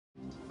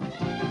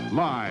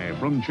Live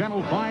from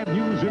Channel 5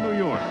 News in New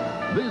York,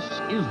 this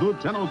is the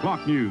 10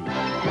 o'clock news.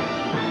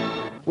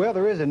 Well,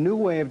 there is a new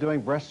way of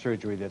doing breast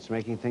surgery that's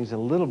making things a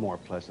little more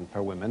pleasant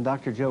for women.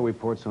 Dr. Joe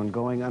reports on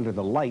going under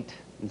the light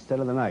instead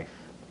of the knife.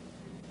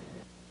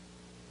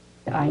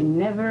 I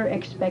never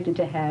expected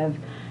to have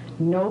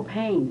no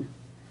pain.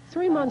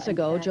 3 months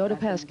ago, Joe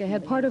DePesca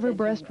had part of her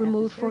breast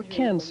removed for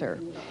cancer.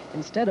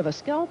 Instead of a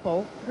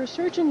scalpel, her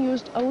surgeon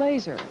used a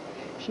laser.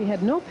 She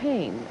had no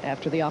pain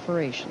after the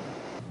operation.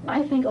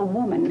 I think a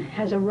woman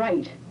has a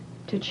right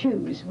to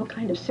choose what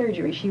kind of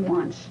surgery she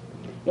wants.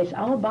 It's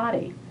our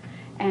body,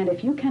 and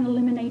if you can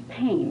eliminate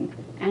pain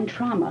and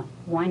trauma,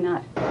 why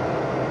not?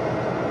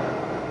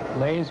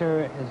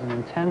 Laser is an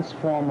intense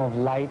form of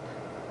light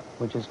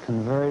which is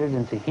converted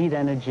into heat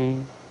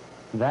energy.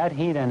 That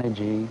heat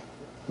energy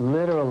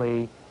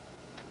literally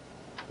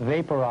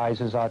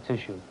vaporizes our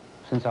tissue,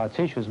 since our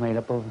tissue is made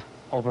up of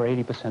over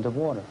 80% of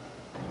water.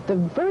 The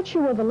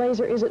virtue of the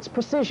laser is its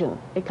precision.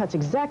 It cuts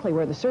exactly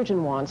where the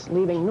surgeon wants,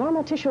 leaving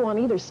normal tissue on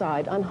either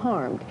side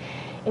unharmed.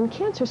 In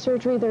cancer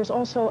surgery, there's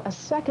also a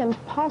second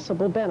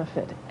possible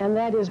benefit, and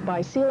that is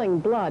by sealing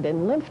blood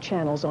and lymph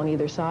channels on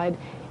either side,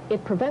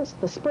 it prevents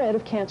the spread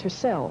of cancer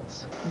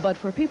cells. But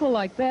for people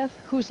like Beth,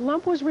 whose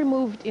lump was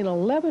removed in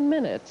 11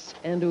 minutes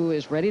and who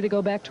is ready to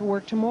go back to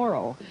work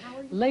tomorrow,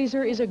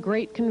 laser is a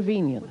great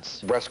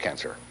convenience. Breast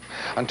cancer.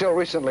 Until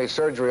recently,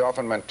 surgery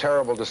often meant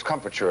terrible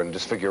discomfiture and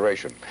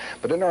disfiguration.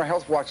 But in our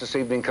Health Watch this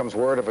evening comes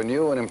word of a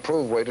new and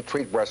improved way to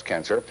treat breast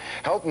cancer.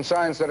 Health and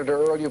Science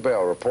Editor Earl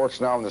Ubell reports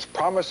now on this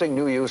promising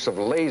new use of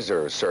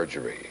laser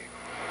surgery.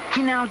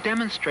 He now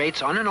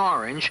demonstrates on an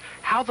orange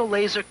how the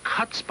laser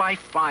cuts by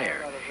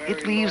fire.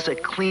 It leaves a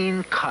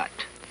clean cut.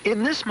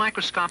 In this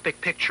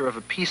microscopic picture of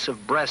a piece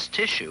of breast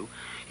tissue,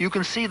 you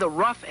can see the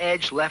rough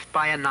edge left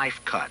by a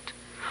knife cut.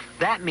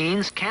 That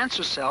means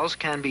cancer cells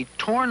can be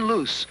torn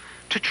loose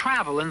to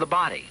travel in the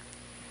body.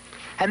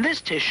 And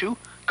this tissue,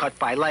 cut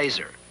by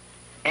laser.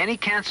 Any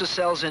cancer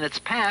cells in its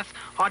path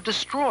are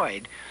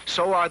destroyed,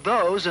 so are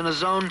those in a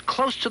zone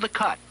close to the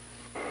cut.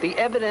 The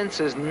evidence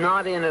is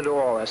not in at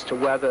all as to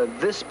whether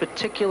this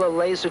particular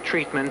laser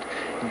treatment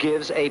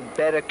gives a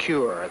better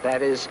cure.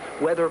 That is,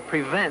 whether it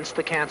prevents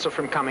the cancer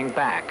from coming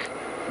back.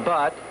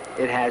 But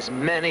it has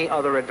many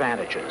other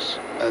advantages.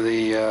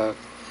 The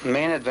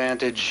main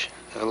advantage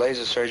of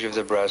laser surgery of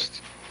the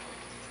breast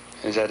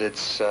is that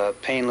it's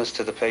painless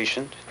to the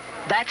patient.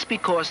 That's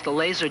because the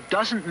laser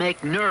doesn't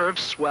make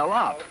nerves swell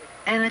up.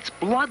 And it's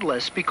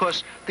bloodless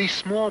because these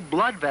small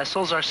blood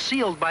vessels are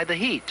sealed by the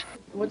heat.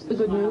 What's the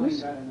good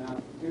news?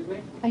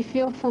 I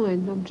feel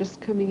fine. I'm just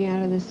coming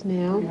out of this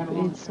now.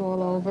 It's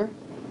all over.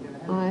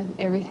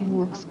 Everything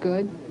looks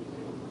good.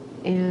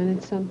 And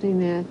it's something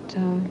that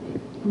I'm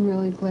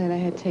really glad I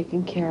had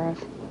taken care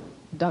of.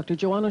 Dr.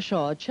 Joanna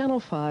Shaw, Channel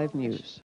 5 News.